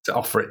purpose to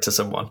offer it to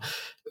someone,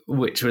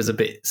 which was a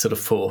bit sort of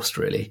forced,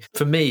 really.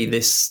 For me,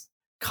 this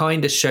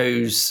kind of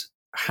shows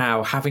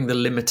how having the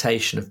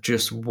limitation of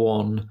just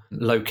one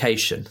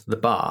location, the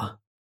bar,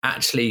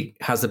 actually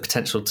has the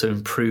potential to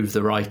improve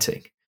the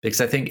writing.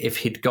 Because I think if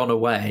he'd gone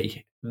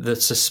away, the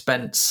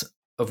suspense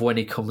of when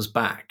he comes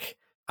back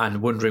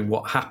and wondering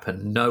what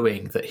happened,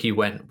 knowing that he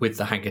went with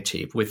the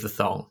handkerchief, with the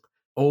thong,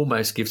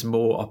 almost gives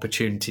more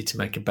opportunity to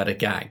make a better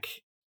gag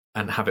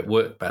and have it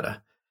work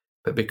better.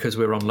 But because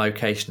we're on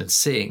location and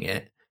seeing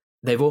it,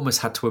 they've almost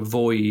had to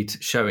avoid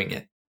showing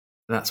it.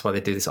 And that's why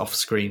they do this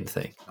off-screen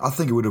thing. I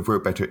think it would have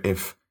worked better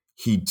if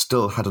he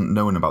still hadn't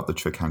known about the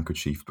trick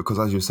handkerchief, because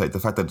as you say, the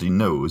fact that he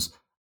knows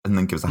and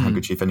then gives the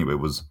handkerchief anyway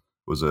was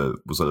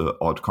was a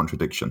odd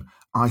contradiction.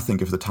 I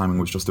think if the timing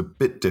was just a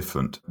bit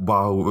different,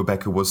 while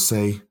Rebecca was,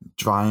 say,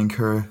 drying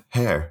her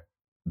hair,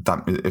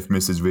 that if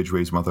Mrs.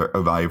 Ridgway's mother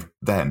arrived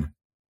then,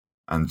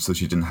 and so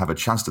she didn't have a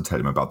chance to tell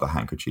him about the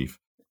handkerchief.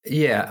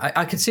 Yeah,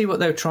 I can see what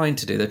they're trying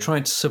to do. They're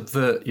trying to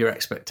subvert your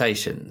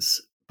expectations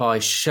by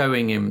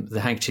showing him the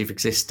handkerchief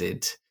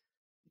existed.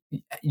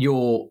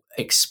 You're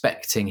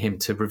expecting him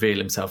to reveal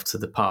himself to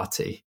the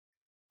party,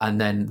 and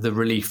then the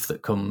relief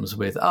that comes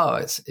with,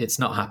 it's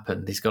not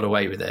happened, he's got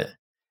away with it.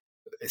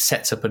 It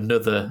sets up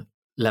another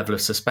level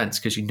of suspense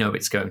because you know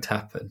it's going to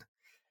happen.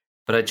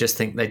 But I just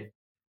think they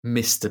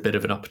missed a bit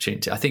of an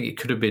opportunity. I think it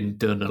could have been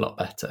done a lot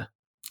better.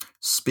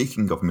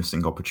 Speaking of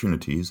missing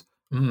opportunities,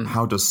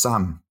 how does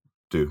Sam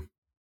do?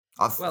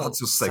 That's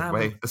a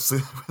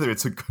segue, whether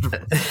it's a good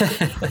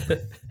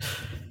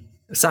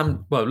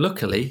one.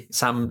 Luckily,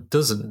 Sam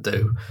doesn't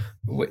do,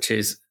 which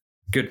is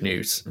good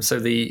news. So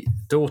the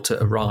daughter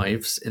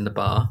arrives in the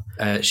bar.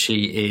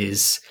 She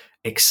is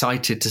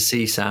excited to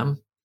see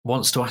Sam,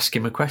 wants to ask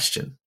him a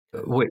question,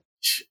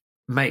 which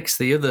makes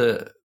the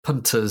other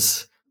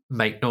punters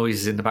make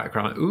noises in the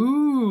background,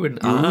 ooh,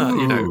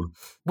 and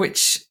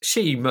which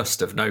she must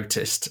have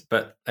noticed.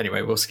 But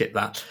anyway, we'll skip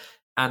that.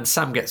 And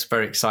Sam gets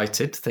very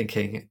excited,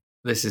 thinking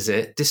this is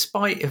it.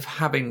 Despite of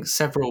having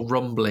several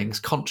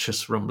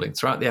conscious rumblings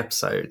throughout the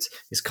episodes,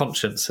 his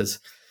conscience has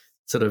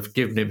sort of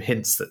given him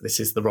hints that this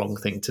is the wrong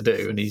thing to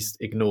do, and he's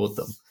ignored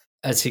them.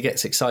 As he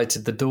gets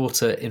excited, the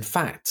daughter, in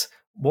fact,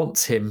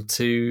 wants him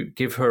to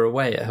give her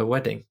away at her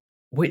wedding,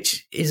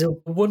 which is a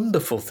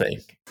wonderful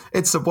thing.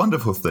 It's a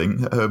wonderful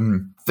thing. I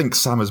think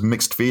Sam has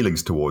mixed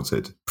feelings towards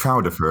it.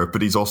 Proud of her,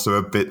 but he's also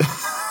a bit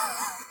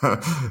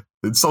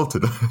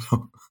insulted.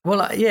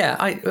 Well,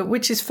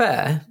 which is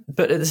fair,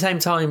 but at the same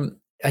time,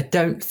 I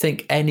don't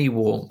think any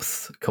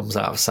warmth comes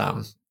out of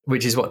Sam,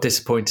 which is what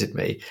disappointed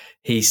me.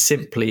 He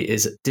simply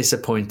is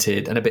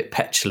disappointed and a bit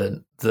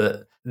petulant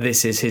that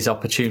this is his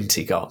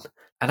opportunity gone.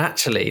 And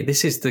actually,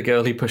 this is the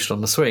girl he pushed on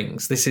the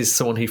swings. This is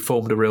someone he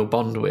formed a real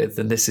bond with,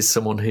 and this is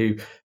someone who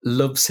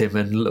loves him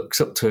and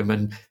looks up to him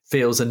and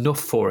feels enough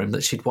for him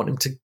that she'd want him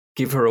to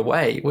give her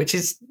away, which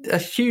is a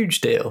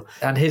huge deal.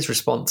 And his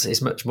response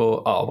is much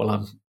more,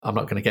 I'm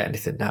not going to get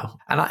anything now.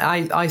 And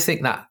I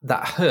think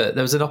that hurt.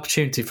 There was an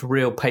opportunity for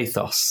real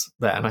pathos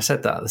there, and I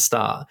said that at the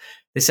start.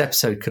 This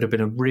episode could have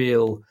been a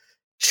real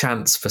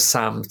chance for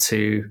Sam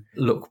to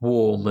look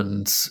warm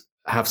and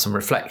have some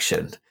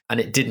reflection,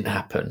 and it didn't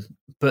happen.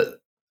 But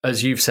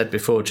as you've said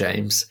before,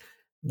 James,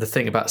 the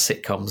thing about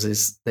sitcoms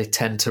is they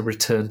tend to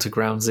return to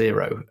ground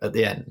zero at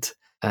the end.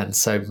 And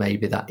so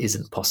maybe that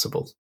isn't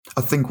possible.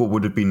 I think what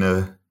would have been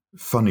a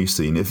funny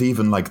scene, if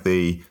even like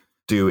they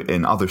do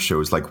in other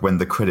shows, like when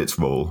the credits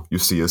roll, you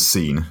see a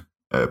scene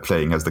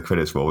playing as the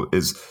credits roll,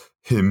 is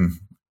him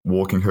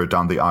walking her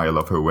down the aisle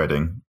of her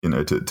wedding,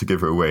 to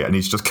give her away. And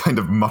he's just kind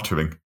of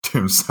muttering to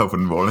himself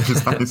and rolling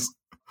his eyes.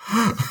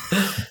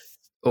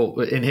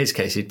 Or in his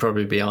case, he'd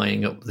probably be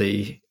eyeing up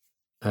the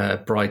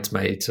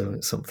bridesmaids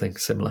or something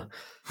similar.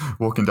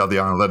 Walking down the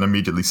aisle, then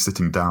immediately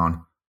sitting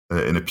down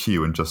in a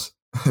pew and just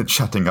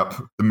chatting up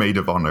the maid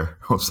of honor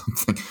or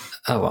something.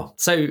 Oh, well.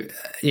 So,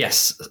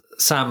 yes,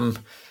 Sam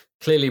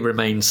clearly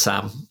remains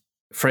Sam.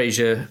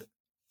 Frasier,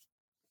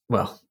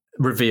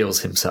 reveals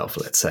himself,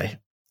 let's say,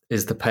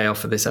 is the payoff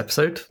for this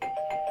episode.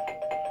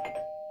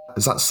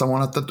 Is that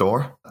someone at the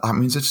door? That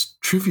means it's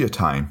trivia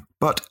time.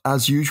 But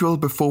as usual,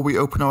 before we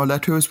open our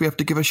letters, we have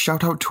to give a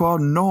shout out to our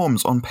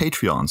norms on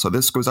Patreon. So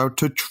this goes out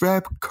to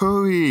Treb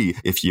Curry.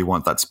 If you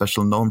want that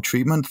special norm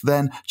treatment,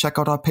 then check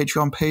out our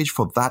Patreon page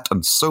for that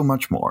and so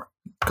much more.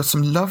 Got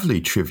some lovely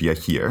trivia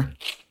here.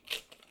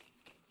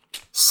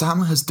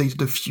 Sam has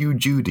dated a few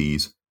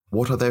Judys.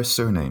 What are their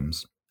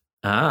surnames?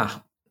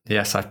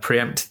 Yes, I've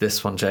preempted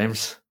this one,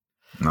 James.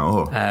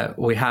 No.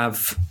 We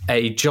have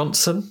a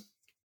Johnson,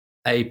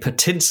 a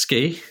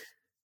Patinsky,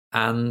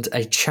 and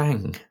a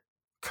Chang.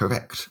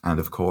 Correct. And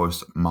of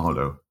course,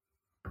 Marlowe.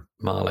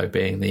 Marlowe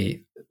being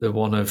the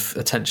one of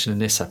attention in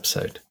this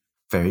episode.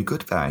 Very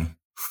good guy.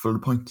 Full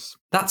points.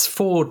 That's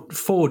four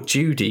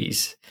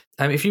Judys.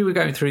 If you were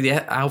going through the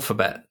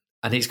alphabet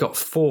and he's got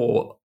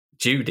 4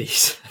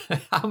 Judys,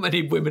 how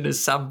many women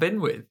has Sam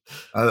been with?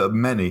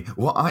 Many.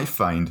 What I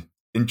find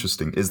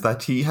interesting is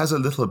that he has a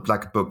little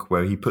black book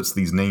where he puts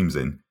these names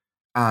in,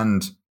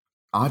 and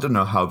I don't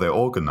know how they're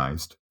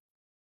organized.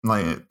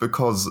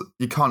 Because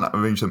you can't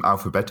arrange them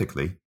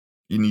alphabetically.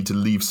 You need to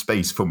leave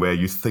space from where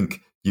you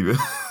think you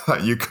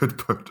could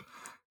put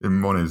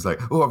in one. It's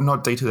like, I've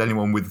not dated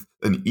anyone with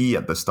an E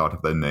at the start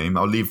of their name.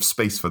 I'll leave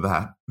space for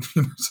that.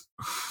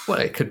 Well,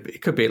 it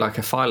could be like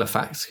a file of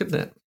facts, couldn't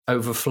it?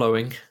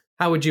 Overflowing.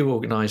 How would you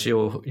organise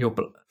your?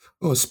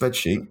 A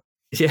spreadsheet.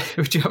 Yeah,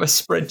 would you have a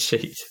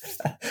spreadsheet?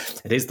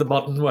 It is the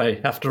modern way,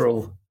 after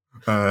all.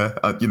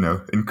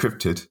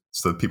 Encrypted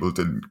so that people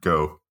didn't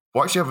go.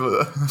 Why actually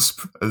have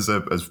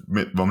as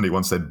Mitt Romney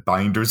once said,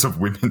 binders of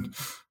women.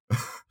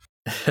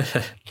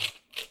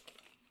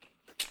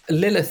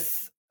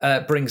 Lilith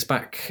brings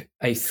back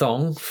a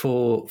thong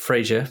for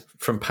Frasier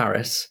from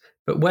Paris,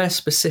 but where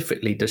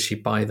specifically does she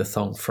buy the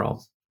thong from?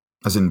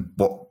 As in,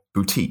 what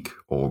boutique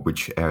or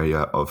which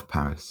area of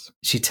Paris?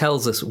 She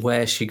tells us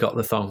where she got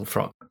the thong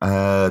from.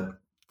 The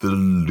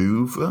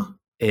Louvre?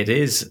 It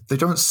is. They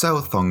don't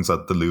sell thongs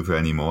at the Louvre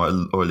anymore,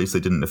 or at least they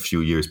didn't a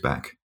few years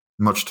back,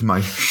 much to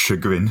my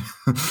chagrin.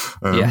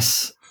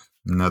 Yes.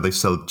 No, they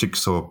sell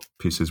jigsaw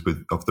pieces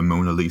of the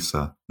Mona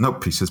Lisa. No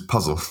pieces,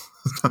 puzzle.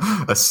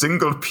 A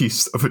single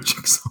piece of a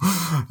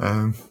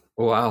jigsaw.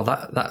 Wow,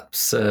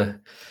 that's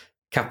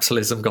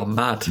capitalism gone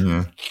mad.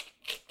 Yeah.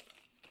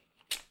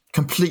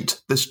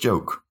 Complete this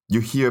joke.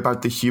 You hear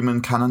about the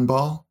human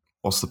cannonball?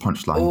 What's the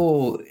punchline?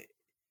 Oh,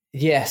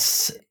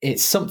 yes.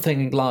 It's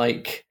something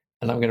like,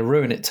 and I'm going to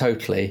ruin it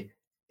totally,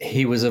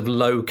 he was of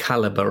low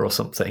caliber or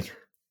something.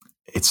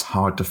 It's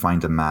hard to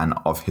find a man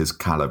of his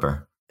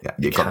caliber. Yeah,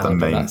 you got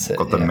Caliber,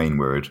 the main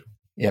word.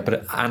 Yeah,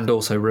 and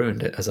also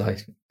ruined it, as I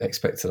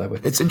expected I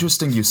would. It's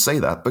interesting you say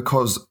that,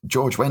 because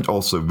George Wendt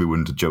also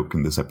ruined a joke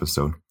in this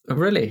episode. Oh,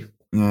 really?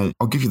 Yeah,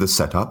 I'll give you the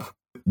setup.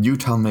 You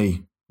tell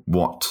me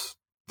what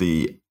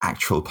the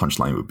actual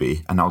punchline would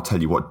be, and I'll tell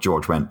you what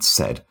George Wendt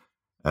said.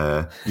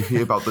 You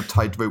hear about the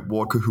tightrope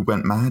walker who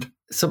went mad?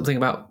 Something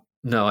about...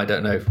 No, I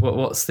don't know.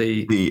 What's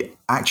the... The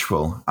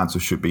actual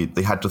answer should be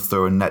they had to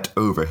throw a net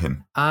over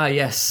him. Ah,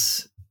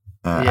 yes.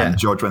 And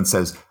George Wendt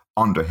says...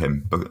 under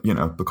him, but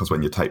because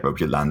when you tightrope,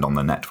 you land on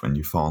the net when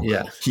you fall.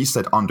 Yeah. He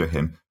said under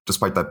him,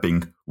 despite that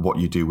being what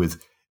you do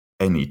with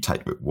any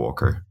tightrope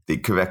walker. The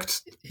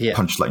correct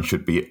punchline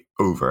should be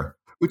over,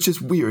 which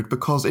is weird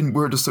because in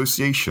word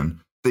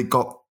association, they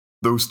got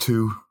those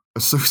two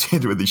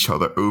associated with each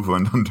other, over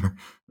and under.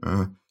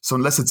 So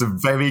unless it's a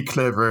very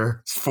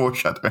clever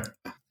foreshadowing.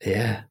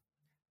 Yeah,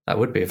 that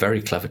would be a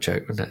very clever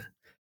joke, wouldn't it?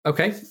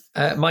 Okay,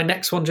 my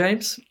next one,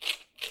 James.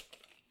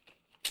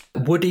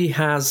 Woody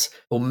has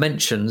or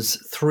mentions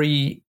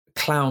 3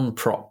 clown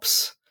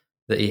props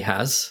that he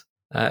has.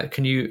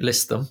 Can you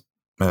list them?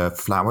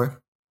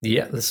 Flower.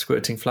 Yeah, the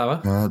squirting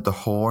flower. The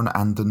horn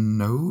and the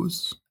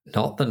nose.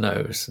 Not the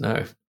nose,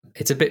 no.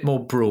 It's a bit more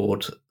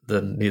broad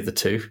than the other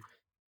two.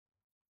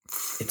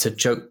 It's a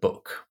joke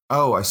book.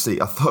 Oh, I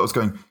see. I thought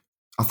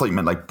you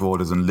meant like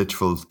broad as in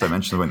literal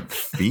dimension. I went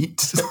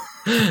feet.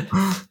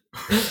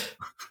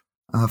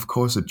 Of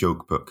course, a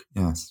joke book.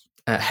 Yes.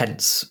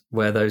 Hence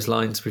where those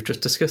lines we've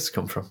just discussed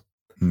come from.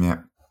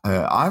 Yeah.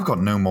 I've got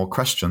no more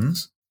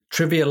questions.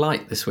 Trivia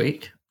light this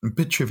week. A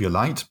bit trivia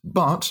light,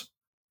 but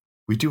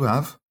we do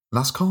have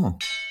last call.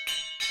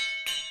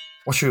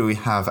 What should we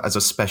have as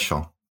a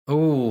special?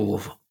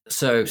 Oh,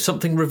 so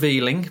something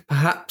revealing,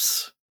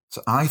 perhaps.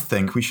 So I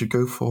think we should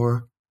go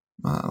for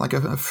like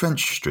a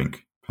French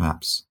drink,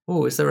 perhaps.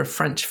 Oh, is there a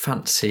French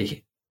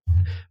fancy?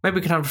 Maybe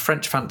we can have a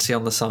French fancy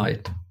on the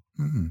side.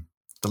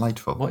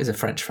 Delightful. What is a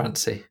French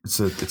fancy? It's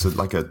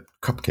like a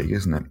cupcake,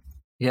 isn't it?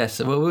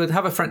 Yes, well, we'll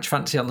have a French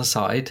fancy on the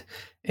side.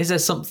 Is there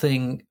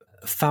something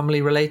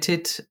family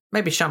related?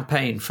 Maybe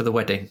champagne for the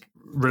wedding.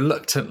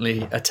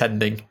 Reluctantly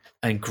attending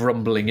and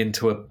grumbling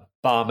into a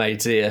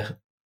barmaid's ear.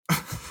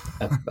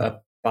 a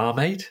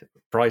barmaid?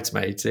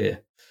 Bridesmaid's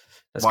ear.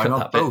 Let's Why cut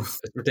not that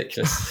both? Bit. It's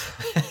ridiculous.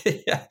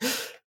 Yeah.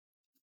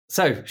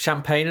 So,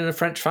 champagne and a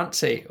French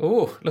fancy.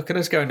 Oh, look at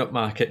us going up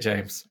market,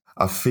 James.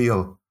 I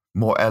feel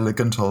more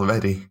elegant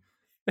already.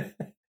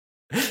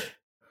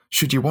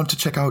 Should you want to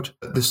check out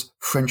this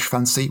French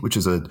fancy, which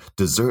is a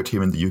dessert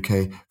here in the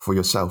UK, for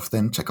yourself,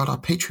 then check out our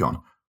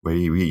Patreon, where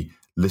we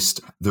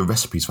list the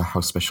recipes for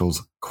house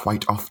specials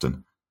quite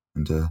often.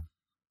 And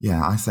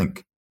I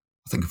think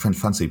a French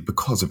fancy,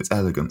 because of its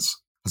elegance,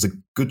 has a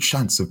good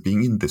chance of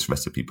being in this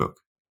recipe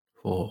book.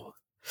 Oh,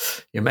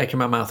 you're making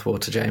my mouth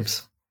water,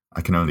 James.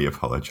 I can only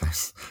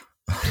apologise.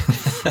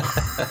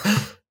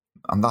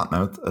 On that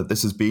note,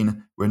 this has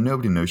been Where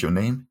Nobody Knows Your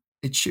Name,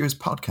 a Cheers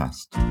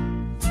podcast.